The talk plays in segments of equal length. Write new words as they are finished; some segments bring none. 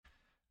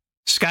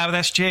Scott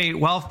with SJ,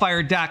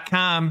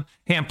 wellfire.com.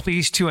 Hey, I'm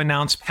pleased to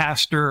announce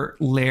Pastor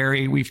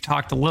Larry. We've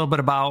talked a little bit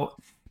about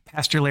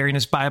Pastor Larry in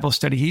his Bible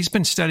study. He's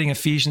been studying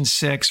Ephesians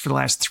 6 for the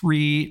last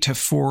 3 to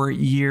 4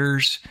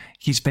 years.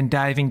 He's been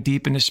diving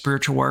deep into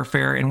spiritual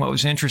warfare. And what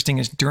was interesting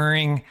is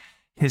during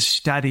his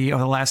study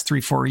over the last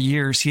 3-4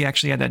 years, he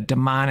actually had a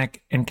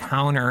demonic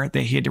encounter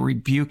that he had to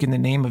rebuke in the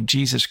name of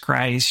Jesus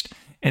Christ.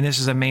 And this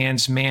is a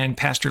man's man.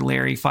 Pastor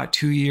Larry fought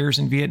 2 years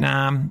in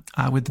Vietnam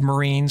with the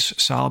Marines,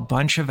 saw a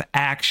bunch of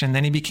action.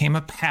 Then he became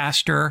a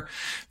pastor.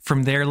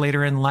 From there,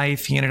 later in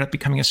life, he ended up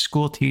becoming a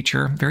school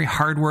teacher. Very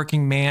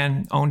hardworking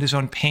man, owned his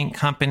own paint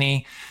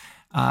company,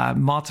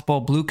 multiple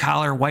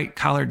blue-collar,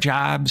 white-collar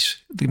jobs.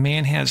 The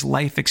man has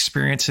life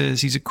experiences.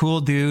 He's a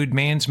cool dude,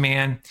 man's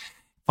man,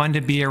 fun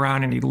to be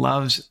around, and he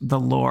loves the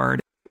Lord.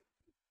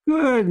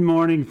 Good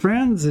morning,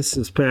 friends. This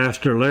is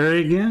Pastor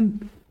Larry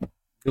again.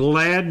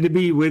 Glad to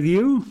be with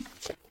you.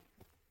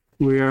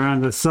 We are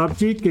on the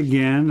subject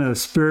again of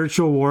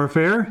spiritual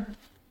warfare,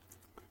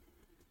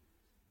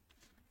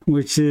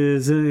 which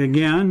is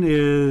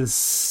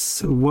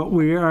what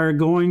we are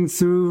going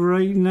through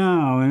right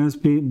now. And it's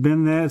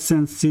been that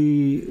since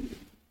the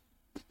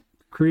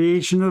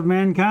creation of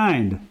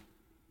mankind.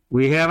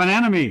 We have an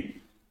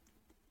enemy.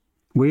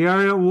 We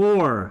are at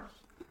war.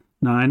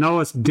 Now, I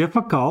know it's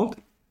difficult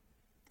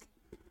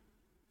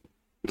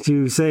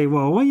to say,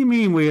 well, what do you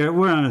mean we're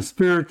on a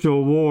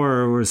spiritual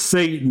war with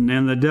Satan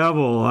and the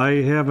devil?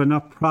 I have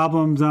enough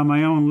problems on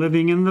my own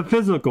living in the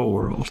physical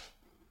world.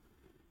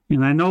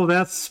 And I know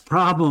that's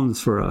problems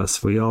for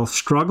us. We all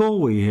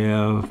struggle. We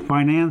have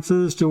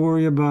finances to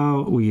worry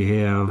about. We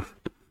have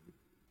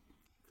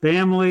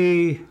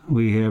family.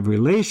 We have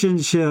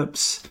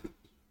relationships.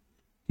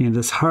 And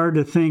it's hard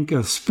to think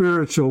of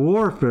spiritual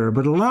warfare,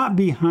 but a lot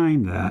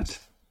behind that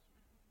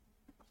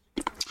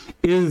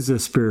is the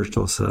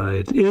spiritual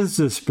side, is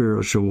the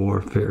spiritual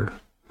warfare.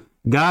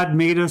 God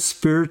made us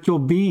spiritual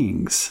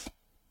beings,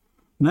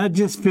 not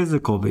just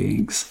physical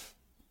beings.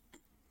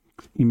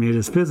 He made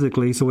us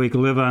physically so we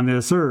could live on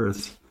this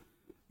earth.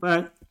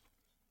 But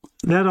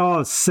that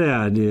all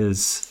said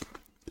is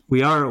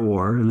we are at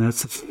war, and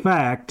that's a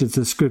fact that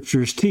the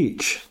scriptures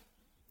teach.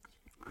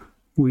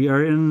 We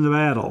are in the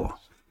battle.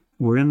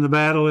 We're in the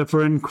battle if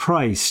we're in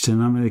Christ,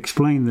 and I'm going to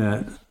explain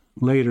that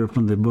later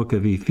from the book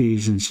of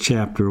Ephesians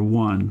chapter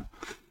 1.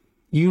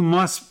 You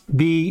must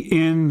be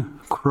in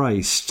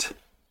Christ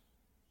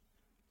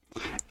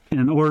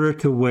in order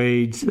to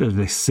wage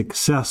a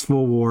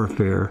successful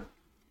warfare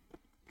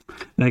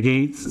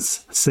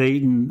against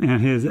Satan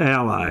and his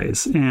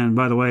allies. And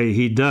by the way,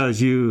 he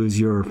does use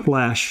your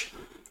flesh,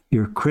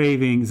 your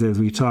cravings, as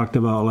we talked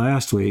about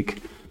last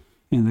week,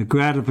 and the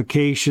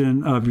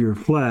gratification of your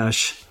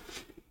flesh.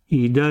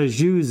 He does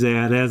use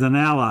that as an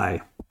ally.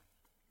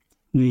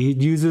 He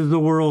uses the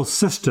world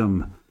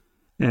system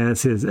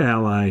as his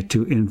ally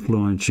to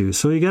influence you.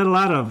 So you got a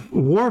lot of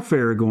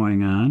warfare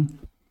going on.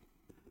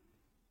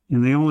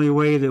 And the only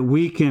way that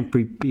we can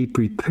be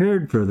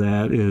prepared for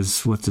that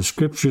is what the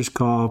scriptures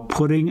call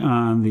putting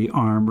on the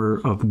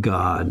armor of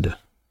God.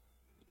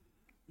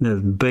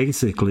 That's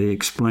basically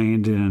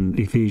explained in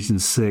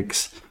Ephesians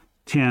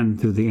 6:10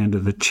 through the end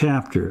of the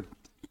chapter.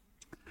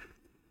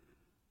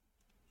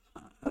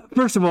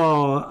 First of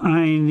all,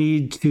 I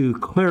need to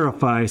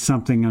clarify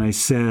something I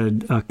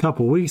said a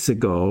couple weeks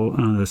ago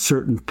on a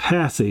certain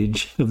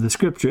passage of the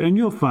scripture, and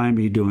you'll find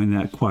me doing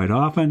that quite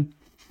often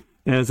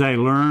as I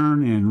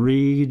learn and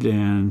read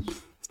and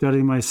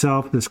study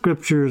myself the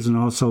scriptures and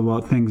also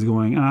about things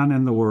going on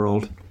in the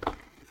world,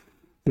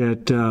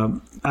 that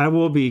I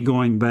will be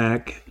going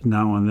back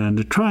now and then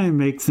to try and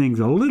make things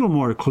a little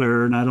more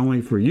clear, not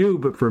only for you,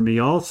 but for me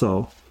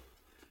also,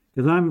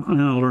 because I'm in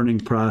a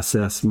learning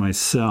process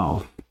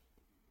myself.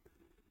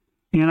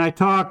 And I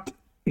talked,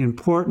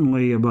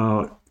 importantly,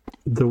 about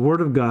the Word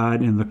of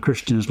God in the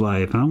Christian's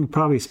life. And I'm going to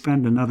probably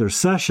spend another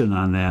session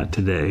on that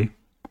today,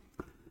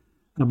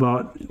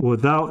 about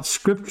without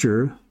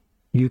Scripture,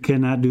 you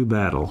cannot do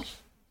battle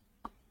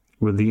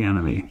with the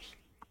enemy.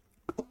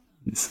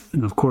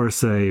 And of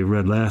course, I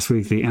read last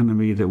week, the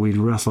enemy that we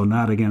wrestle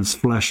not against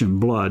flesh and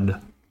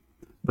blood,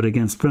 but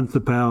against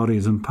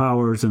principalities and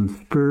powers and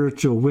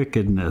spiritual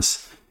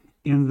wickedness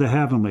in the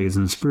heavenlies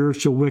and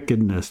spiritual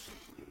wickedness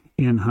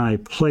in high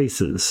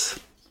places.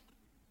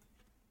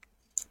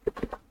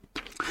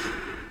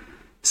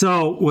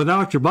 So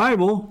without your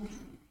Bible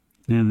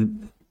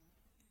and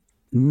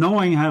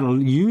knowing how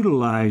to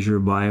utilize your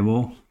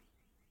Bible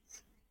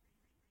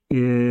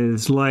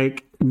is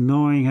like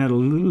knowing how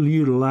to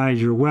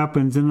utilize your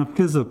weapons in a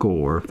physical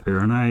warfare.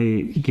 And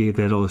I gave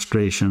that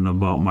illustration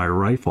about my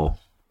rifle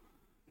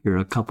here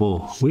a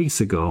couple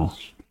weeks ago.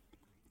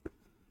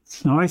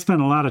 Now, I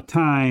spent a lot of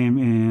time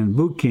in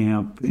boot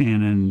camp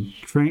and in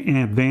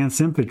advanced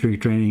infantry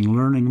training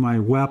learning my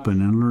weapon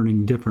and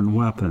learning different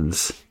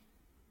weapons.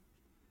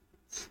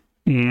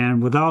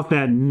 And without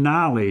that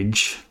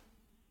knowledge,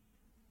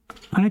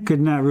 I could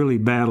not really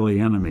battle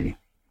the enemy.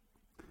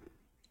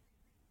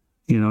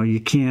 You know, you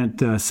can't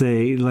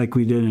say, like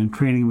we did in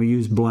training, we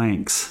use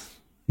blanks,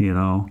 you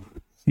know.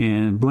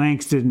 and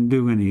blanks didn't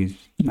do any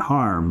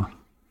harm.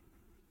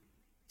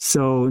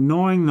 So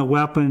knowing the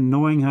weapon,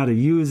 knowing how to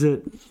use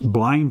it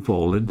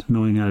blindfolded,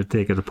 knowing how to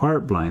take it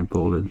apart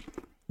blindfolded,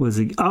 was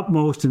the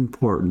utmost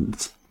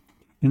importance.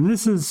 And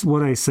this is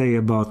what I say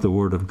about the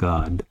Word of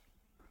God.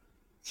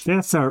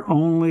 That's our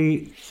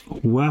only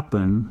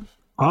weapon,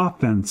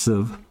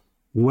 offensive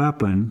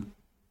weapon,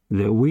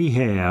 that we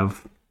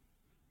have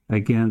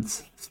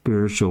against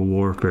spiritual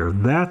warfare.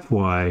 That's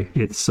why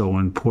it's so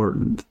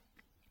important.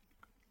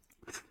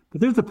 But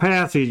there's a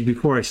passage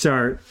before I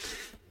start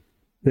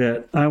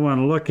that I want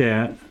to look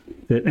at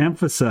that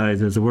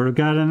emphasizes the Word of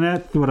God, and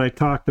that's what I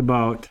talked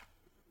about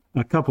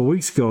a couple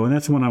weeks ago, and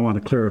that's one I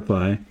want to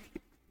clarify.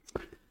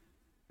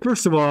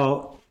 First of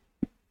all,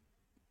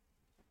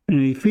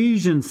 in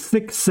Ephesians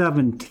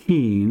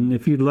 6:17,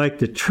 if you'd like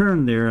to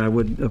turn there, I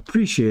would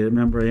appreciate it.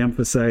 Remember, I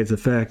emphasized the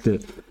fact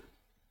that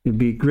it'd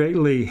be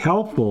greatly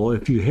helpful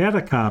if you had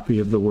a copy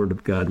of the Word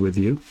of God with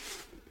you,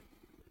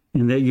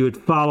 and that you would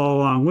follow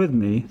along with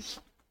me.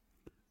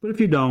 But if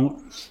you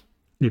don't,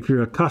 if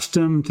you're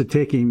accustomed to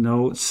taking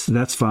notes,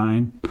 that's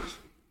fine.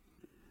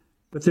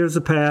 But there's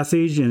a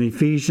passage in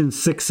Ephesians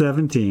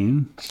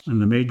 6:17, and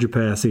the major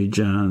passage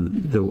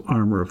on the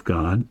armor of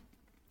God.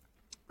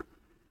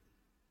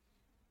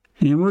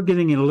 And we're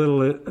getting a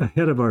little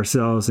ahead of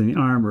ourselves in the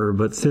armor,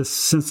 but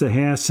since it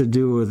has to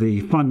do with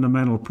the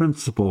fundamental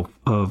principle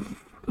of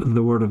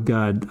the Word of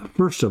God,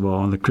 first of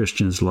all, in the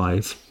Christian's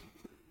life,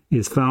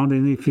 is found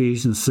in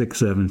Ephesians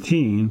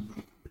 6:17,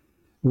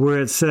 where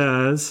it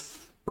says,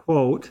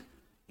 quote,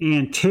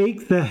 "And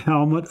take the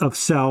helmet of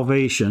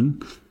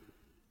salvation."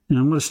 And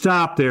I'm going to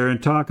stop there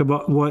and talk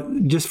about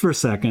just for a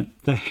second,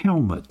 the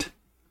helmet.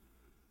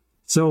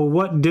 So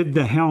what did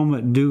the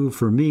helmet do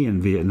for me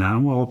in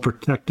Vietnam? Well, it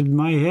protected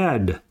my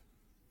head.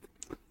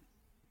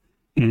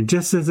 And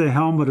just as the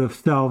helmet of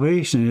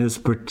salvation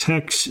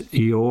protects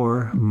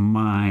your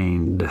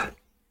mind.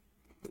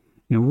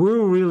 And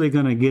we're really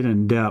going to get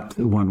in depth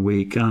one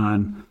week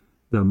on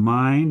the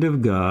mind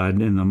of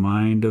God and the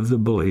mind of the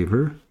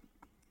believer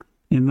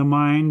and the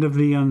mind of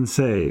the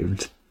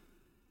unsaved.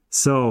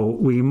 So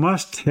we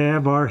must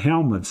have our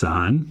helmets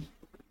on.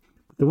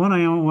 The one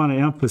I want to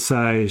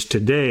emphasize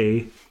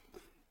today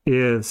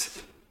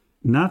is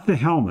not the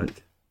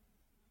helmet,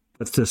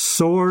 but the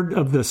sword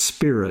of the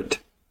Spirit,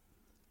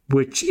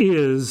 which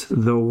is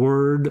the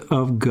Word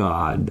of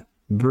God.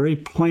 Very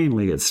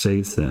plainly it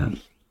states that.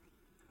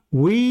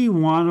 We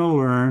want to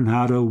learn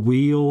how to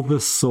wield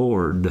the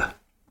sword,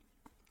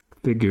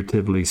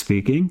 figuratively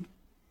speaking,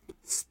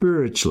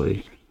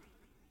 spiritually.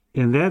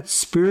 And that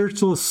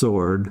spiritual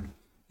sword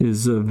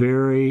is the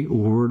very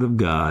Word of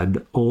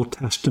God, Old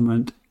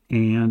Testament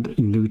and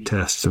New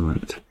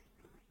Testament.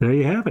 There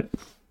you have it.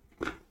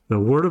 The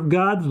Word of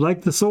God is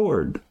like the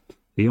sword.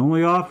 The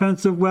only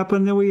offensive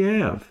weapon that we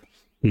have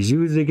is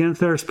used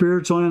against our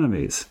spiritual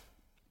enemies.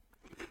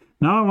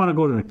 Now I want to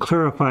go to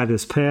clarify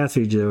this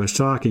passage I was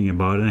talking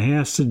about, and it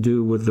has to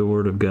do with the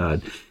Word of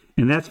God.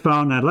 And that's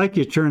found, I'd like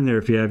you to turn there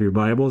if you have your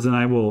Bibles, and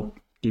I will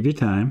give you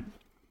time.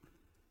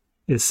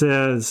 It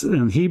says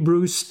in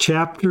Hebrews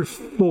chapter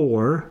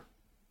 4,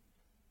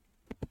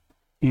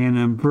 and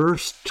in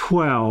verse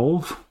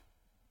 12,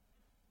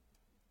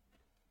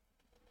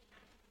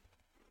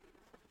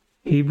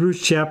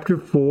 Hebrews chapter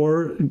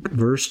 4,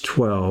 verse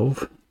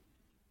 12,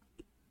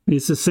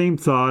 it's the same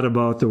thought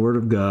about the Word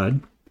of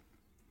God.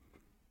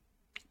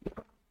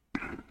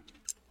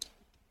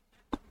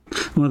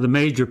 One of the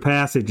major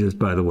passages,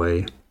 by the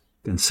way,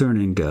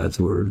 concerning God's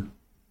Word.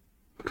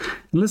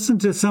 Listen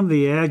to some of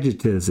the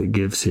adjectives it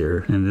gives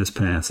here in this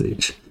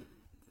passage.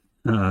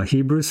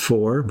 Hebrews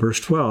 4, verse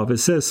 12. It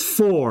says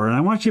for, and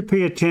I want you to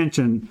pay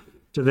attention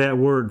to that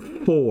word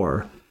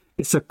for.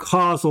 It's a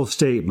causal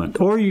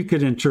statement, or you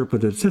could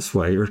interpret it this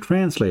way, or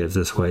translate it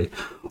this way,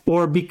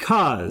 or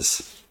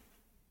because.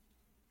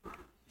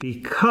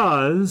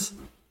 Because,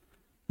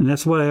 and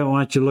that's what I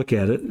want you to look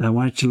at it. I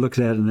want you to look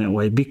at it in that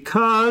way.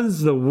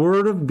 Because the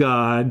Word of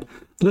God,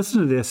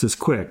 listen to this, is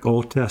quick.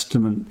 Old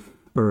Testament,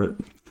 or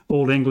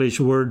Old English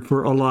word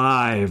for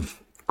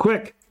alive.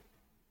 Quick.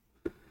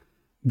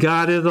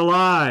 God is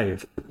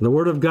alive. The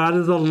Word of God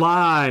is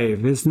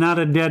alive. It's not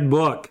a dead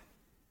book.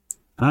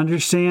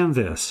 Understand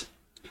this.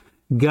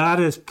 God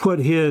has put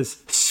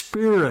His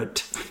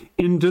Spirit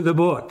into the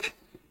book,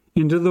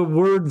 into the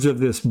words of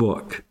this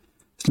book.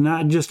 It's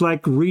not just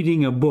like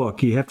reading a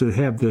book. You have to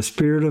have the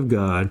Spirit of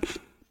God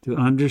to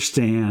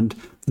understand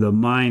the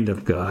mind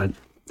of God.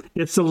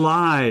 It's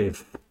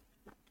alive.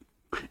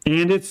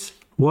 And it's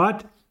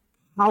what?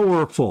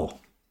 Powerful.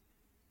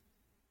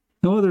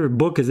 No other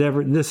book has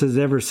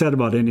ever said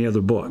about any other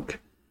book.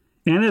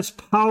 And it's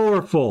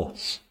powerful.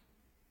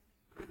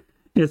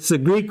 It's the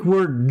Greek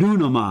word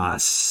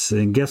dunamos.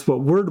 And guess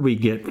what word we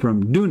get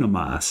from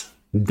dunamos?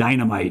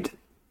 Dynamite.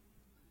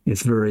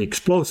 It's very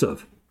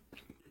explosive.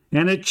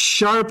 And it's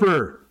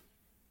sharper.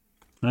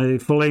 I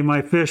fillet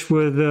my fish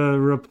with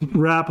a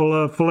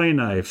Rapala fillet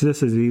knife.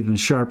 This is even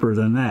sharper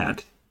than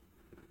that.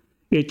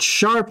 It's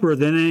sharper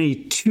than any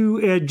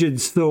two-edged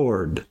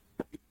sword.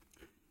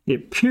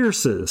 It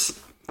pierces.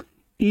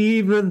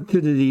 even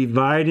to the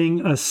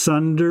dividing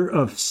asunder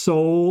of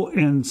soul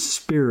and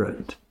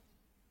spirit,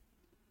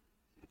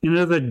 and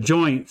of the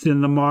joints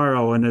in the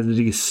marrow, and of the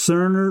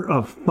discerner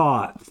of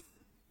thoughts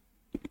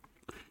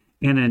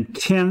and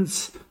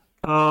intents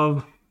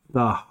of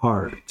the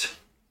heart.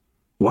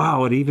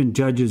 Wow, it even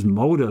judges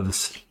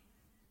motives.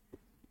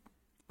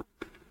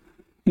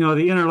 You know,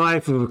 the inner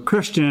life of a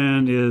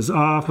Christian is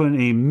often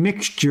a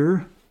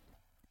mixture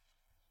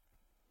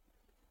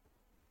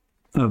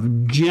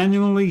of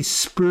genuinely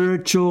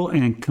spiritual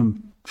and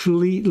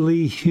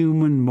completely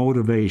human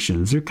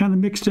motivations. They're kind of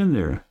mixed in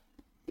there.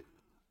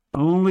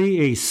 Only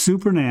a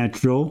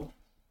supernatural,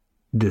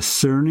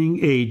 discerning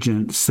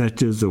agent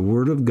such as the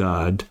Word of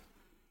God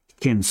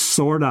can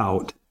sort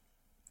out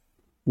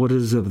what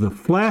is of the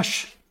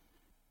flesh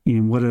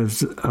and what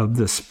is of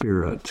the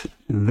Spirit.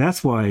 And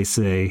that's why I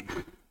say,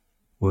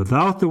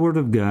 without the Word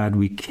of God,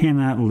 we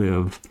cannot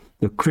live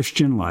the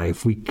Christian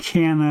life. We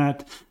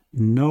cannot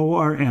know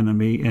our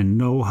enemy and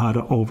know how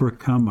to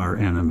overcome our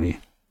enemy.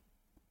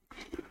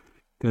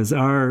 Because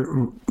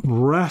our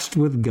rest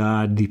with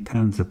God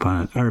depends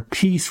upon it. Our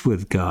peace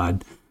with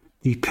God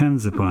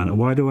depends upon it.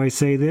 Why do I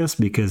say this?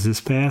 Because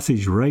this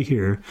passage right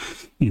here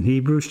in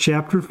Hebrews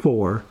chapter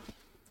 4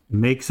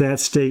 makes that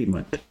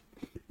statement.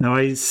 Now,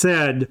 I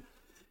said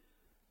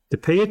to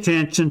pay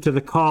attention to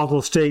the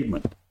causal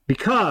statement.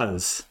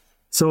 Because,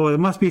 so it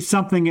must be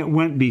something that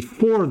went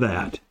before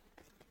that.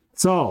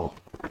 So,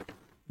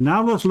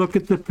 now let's look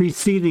at the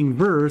preceding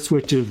verse,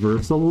 which is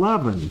verse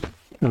 11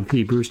 of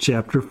Hebrews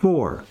chapter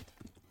 4.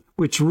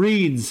 Which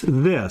reads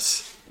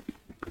this,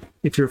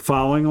 if you're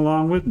following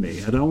along with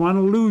me. I don't want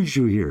to lose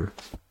you here.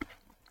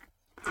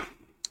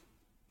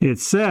 It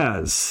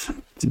says,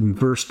 in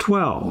verse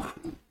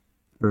 11,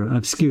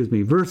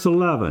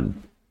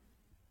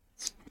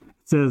 it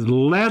says,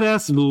 let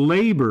us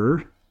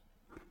labor,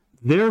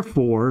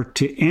 therefore,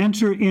 to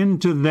enter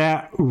into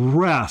that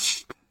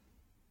rest.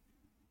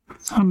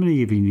 How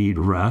many of you need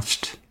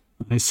rest?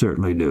 I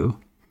certainly do.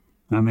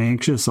 I'm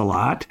anxious a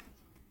lot.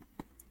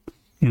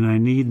 And I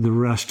need the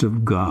rest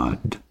of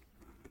God.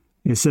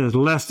 It says,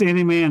 lest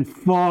any man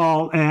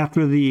fall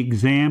after the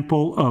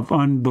example of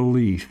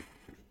unbelief.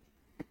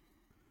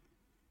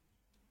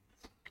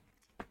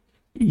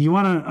 You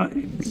want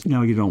to,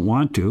 no, you don't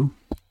want to.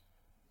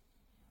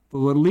 But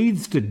what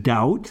leads to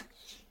doubt,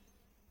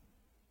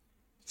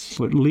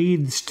 what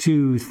leads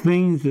to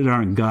things that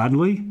aren't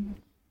godly,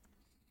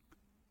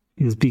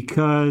 is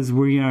because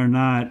we are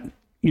not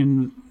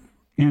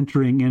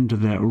entering into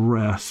that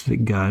rest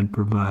that God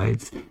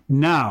provides.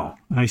 Now,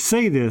 I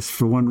say this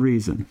for one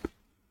reason.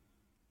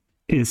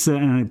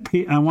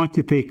 I want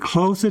you to pay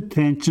close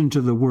attention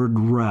to the word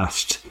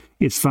rest.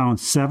 It's found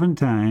 7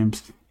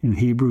 times in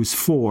Hebrews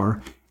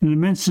 4, and it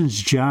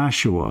mentions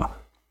Joshua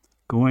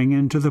going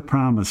into the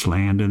promised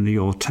land in the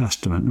Old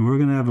Testament. And we're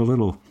going to have a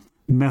little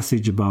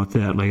message about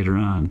that later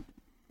on.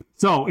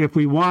 So, if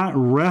we want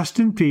rest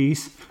and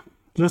peace,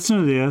 listen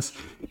to this.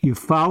 You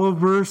follow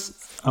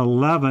verse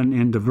 11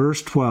 into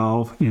verse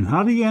 12. And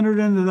how do you enter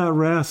into that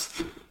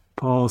rest?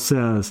 Paul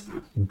says,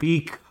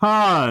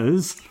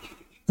 because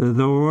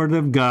the Word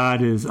of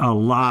God is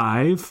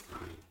alive,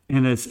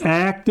 and it's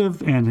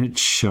active, and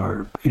it's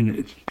sharp, and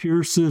it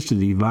pierces to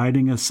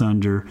dividing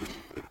asunder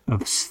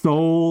of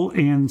soul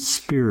and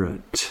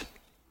spirit.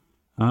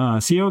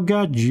 See how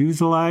God's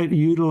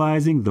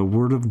utilizing the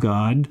Word of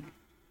God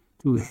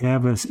to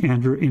have us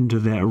enter into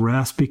that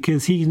rest,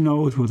 because he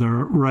knows where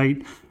our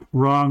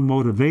wrong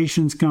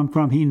motivations come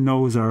from. He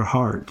knows our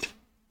heart.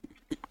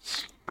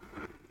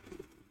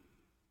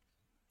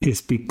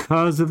 It's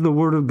because of the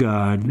Word of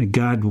God that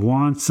God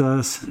wants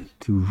us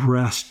to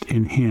rest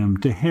in him,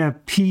 to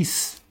have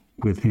peace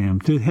with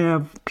him, to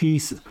have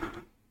peace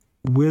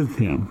with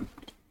him.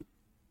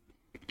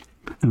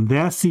 And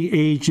that's the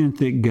agent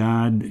that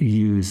God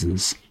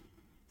uses.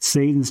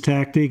 Satan's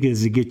tactic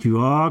is to get you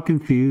all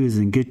confused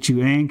and get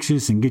you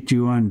anxious and get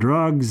you on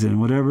drugs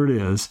and whatever it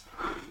is,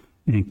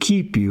 and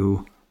keep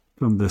you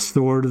from the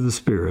sword of the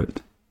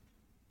Spirit.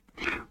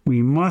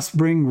 We must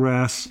bring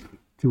rest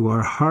to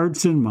our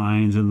hearts and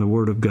minds, and the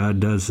Word of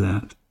God does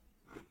that.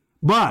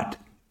 But,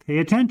 pay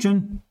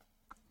attention,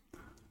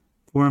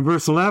 for in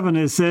verse 11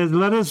 it says,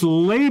 let us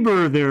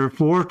labor,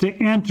 therefore, to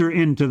enter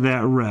into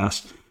that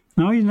rest.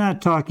 Now, he's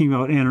not talking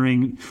about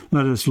entering,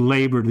 let us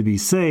labor to be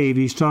saved.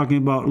 He's talking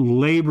about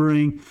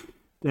laboring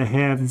to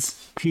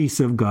have peace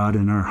of God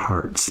in our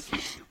hearts.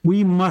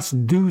 We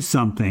must do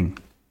something.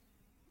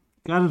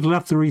 God has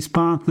left the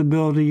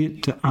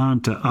responsibility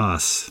onto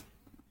us.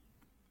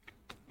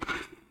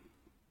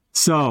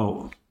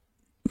 So,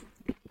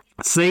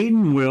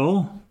 Satan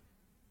will,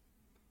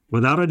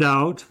 without a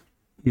doubt,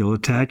 he'll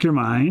attack your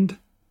mind,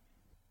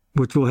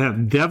 which will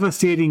have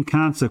devastating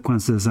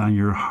consequences on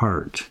your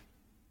heart.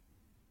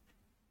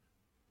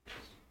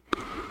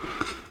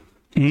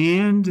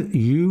 And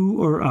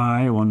you or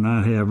I will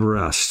not have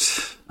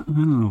rest. I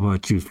don't know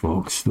about you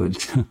folks,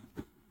 but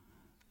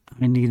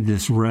I need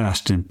this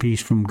rest and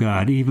peace from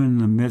God, even in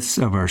the midst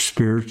of our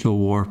spiritual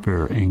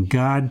warfare. And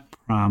God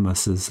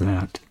promises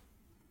that.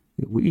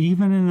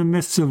 Even in the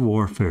midst of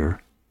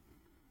warfare,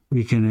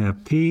 we can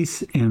have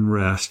peace and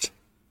rest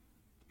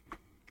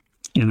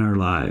in our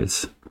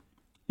lives.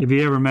 Have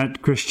you ever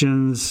met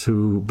Christians,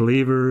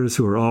 believers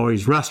who are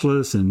always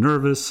restless and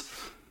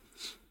nervous?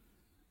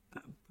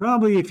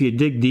 Probably if you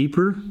dig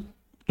deeper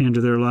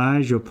into their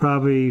lives, you'll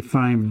probably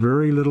find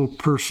very little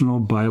personal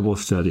Bible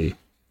study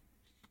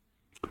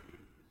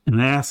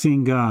and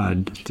asking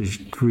God to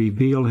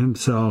reveal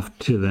himself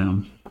to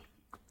them.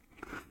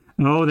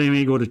 Oh, they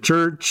may go to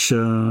church,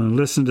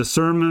 listen to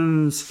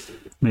sermons,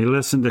 may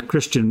listen to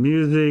Christian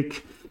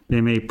music,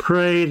 they may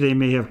pray, they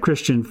may have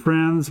Christian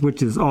friends,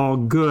 which is all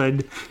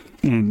good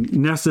and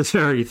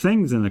necessary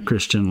things in the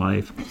Christian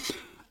life.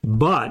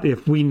 But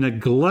if we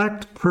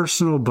neglect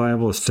personal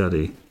Bible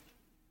study,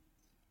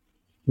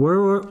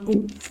 where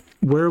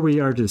we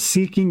are to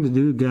seeking to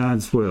do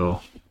God's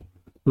will,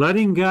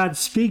 letting God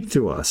speak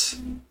to us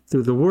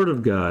through the Word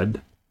of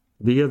God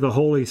via the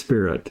Holy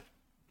Spirit,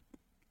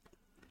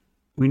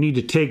 we need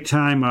to take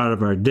time out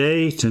of our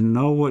day to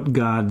know what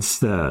God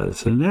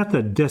says. And that's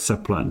a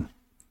discipline.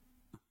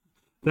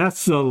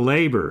 That's the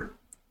labor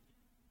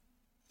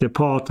that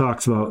Paul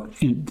talks about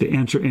to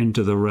enter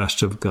into the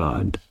rest of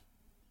God.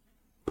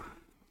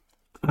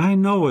 I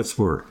know it's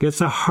work. It's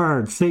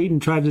hard. Satan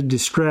tried to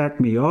distract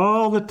me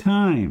all the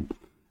time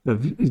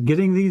of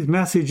getting these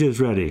messages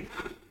ready,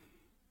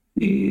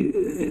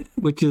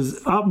 which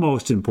is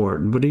utmost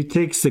important. But he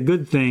takes the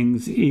good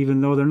things,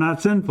 even though they're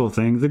not sinful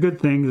things, the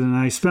good things, and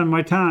I spend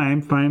my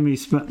time,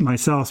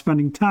 myself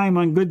spending time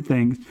on good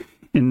things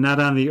and not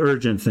on the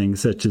urgent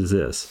things such as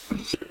this.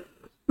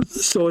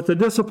 So it's a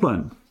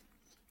discipline.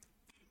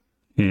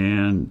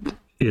 And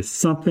it's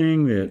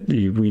something that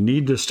we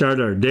need to start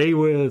our day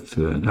with,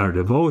 our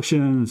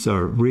devotions,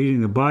 our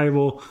reading the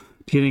Bible,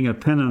 getting a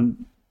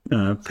pen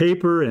and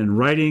paper and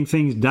writing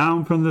things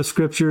down from the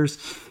Scriptures,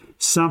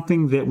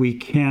 something that we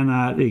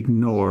cannot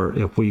ignore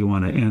if we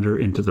want to enter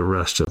into the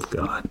rest of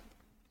God.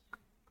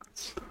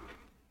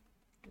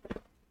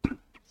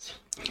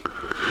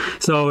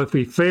 So if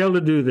we fail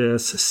to do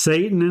this,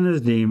 Satan and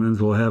his demons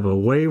will have a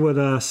way with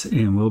us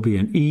and will be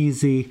an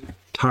easy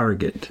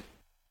target.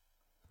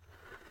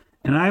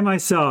 And I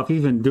myself,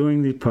 even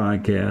doing the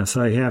podcast,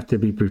 I have to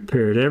be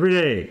prepared every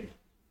day,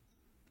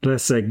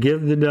 lest I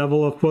give the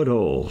devil a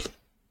foothold.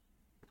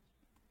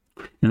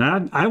 And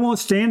I won't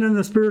stand in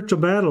the spiritual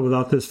battle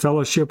without this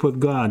fellowship with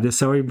God. This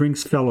is how he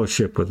brings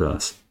fellowship with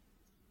us.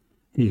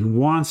 He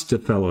wants to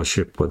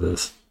fellowship with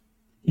us.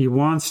 He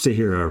wants to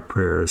hear our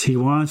prayers. He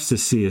wants to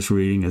see us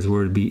reading his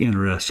word, be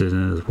interested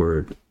in his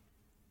word.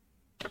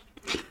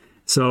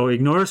 So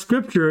ignore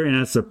Scripture, and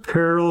it's a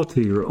peril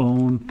to your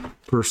own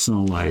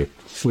personal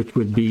life, which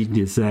would be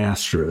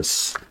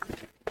disastrous.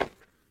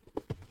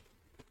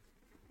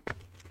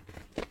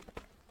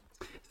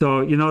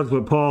 So you notice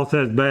what Paul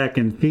says back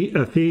in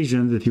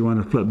Ephesians, if you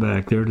want to flip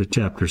back there to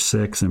chapter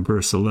 6 and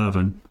verse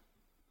 11.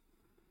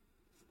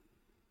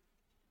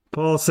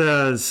 Paul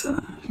says,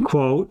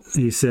 quote,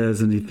 he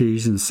says in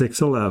Ephesians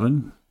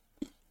 6:11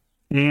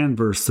 and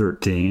verse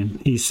 13,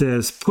 he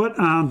says, put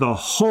on the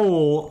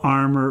whole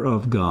armor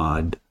of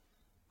God.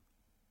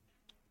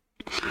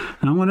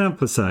 I want to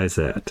emphasize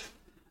that.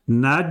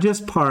 Not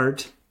just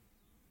part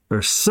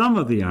or some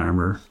of the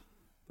armor,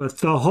 but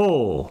the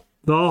whole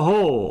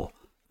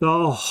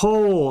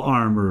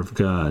armor of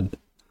God.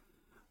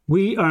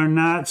 We are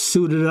not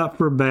suited up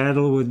for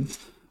battle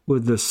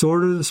with the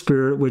sword of the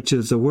Spirit, which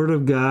is the Word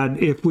of God,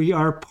 if we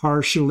are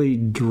partially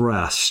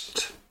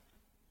dressed.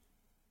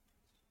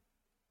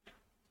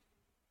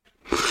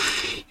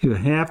 You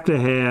have to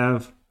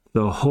have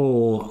the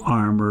whole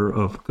armor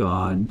of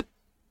God.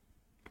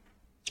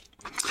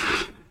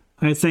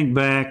 I think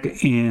back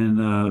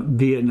in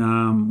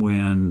Vietnam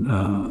when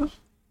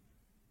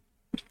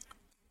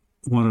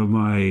one of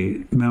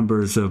my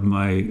members of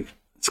my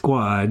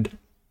squad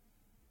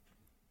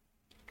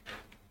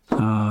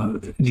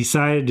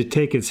decided to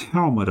take his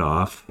helmet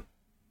off.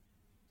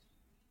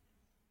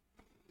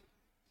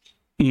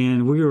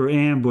 And we were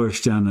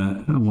ambushed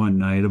on one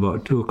night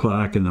about 2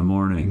 o'clock in the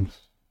morning.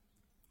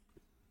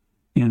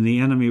 And the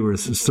enemy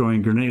was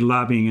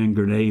lobbing in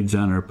grenades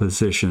on our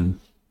position.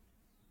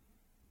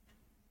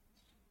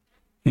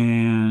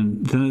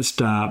 And then it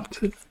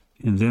stopped.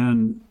 And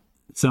then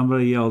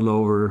somebody yelled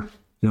over,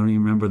 I don't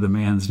even remember the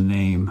man's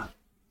name.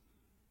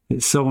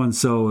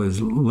 So-and-so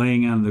is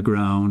laying on the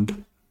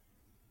ground,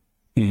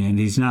 and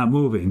he's not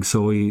moving.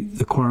 So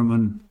the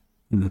corpsman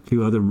and a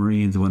few other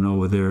Marines went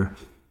over there.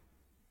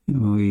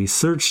 We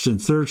searched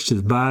and searched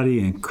his body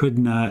and could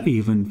not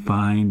even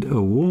find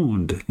a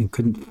wound and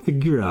couldn't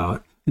figure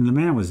out. And the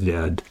man was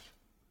dead.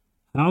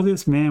 How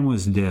this man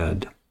was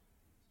dead.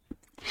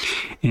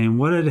 And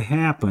what had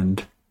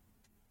happened,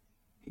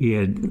 he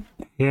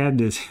had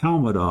his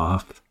helmet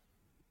off,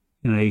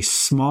 and a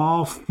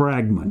small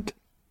fragment,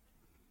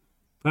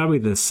 probably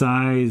the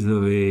size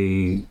of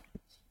I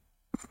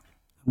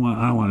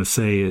want to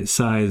say the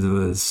size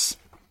of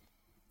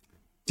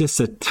just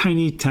a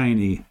tiny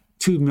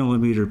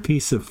 2-millimeter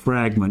piece of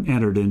fragment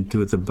entered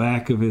into the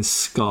back of his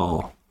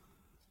skull.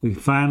 We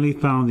finally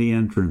found the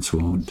entrance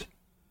wound,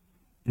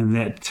 and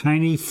that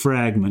tiny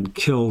fragment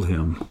killed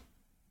him.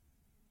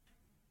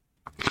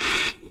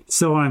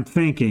 So I'm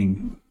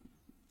thinking,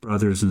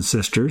 brothers and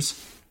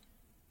sisters,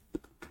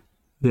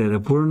 that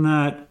if we're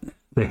not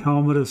the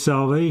helmet of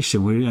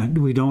salvation,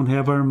 we don't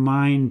have our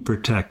mind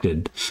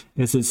protected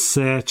as it's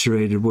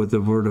saturated with the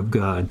Word of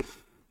God.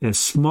 A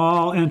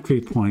small entry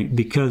point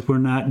because we're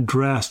not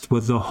dressed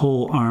with the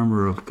whole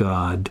armor of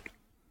God.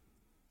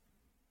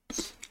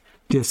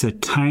 Just a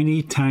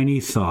tiny, tiny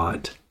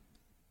thought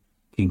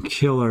can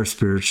kill our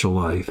spiritual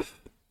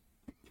life,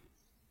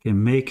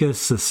 can make us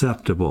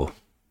susceptible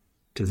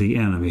to the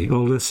enemy.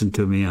 Oh, listen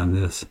to me on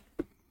this.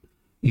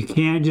 You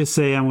can't just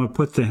say, I'm going to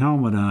put the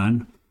helmet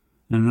on,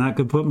 and I'm not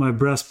going to put my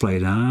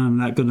breastplate on, I'm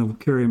not going to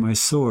carry my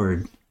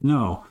sword.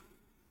 No.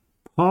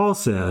 Paul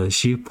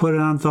says you put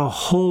on the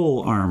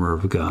whole armor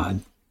of God,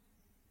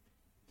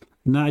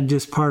 not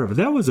just part of it.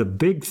 That was a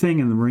big thing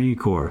in the Marine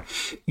Corps.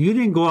 You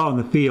didn't go out in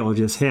the field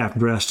just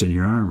half-dressed in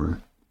your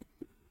armor.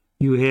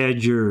 You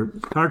had your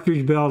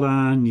cartridge belt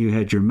on, you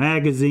had your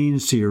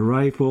magazines to your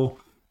rifle,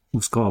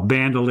 what's called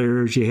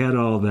bandoliers, you had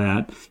all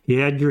that. You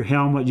had your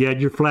helmet, you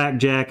had your flak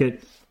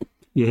jacket,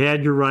 you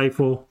had your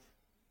rifle,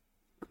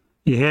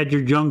 you had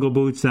your jungle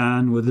boots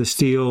on with the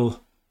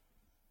steel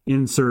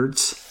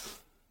inserts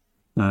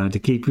to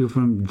keep you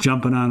from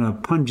jumping on a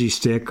punji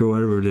stick or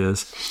whatever it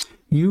is.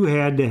 You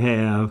had to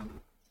have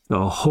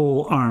the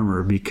whole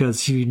armor,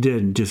 because you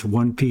didn't, just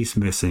one piece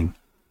missing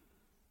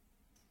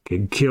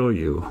could kill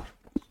you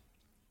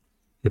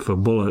if a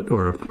bullet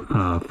or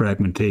a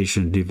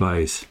fragmentation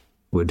device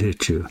would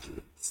hit you.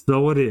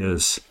 So it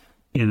is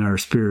in our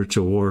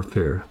spiritual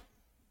warfare.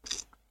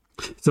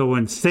 So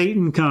when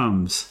Satan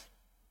comes,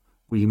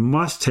 we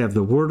must have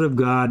the Word of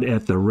God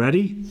at the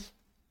ready.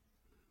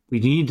 We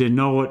need to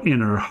know it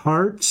in our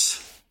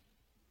hearts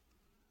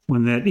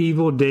when that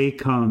evil day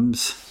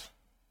comes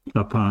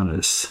upon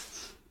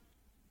us.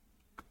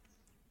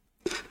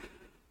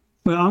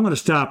 Well, I'm going to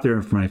stop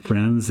there, my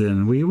friends,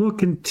 and we will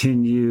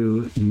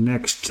continue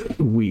next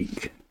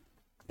week.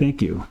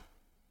 Thank you.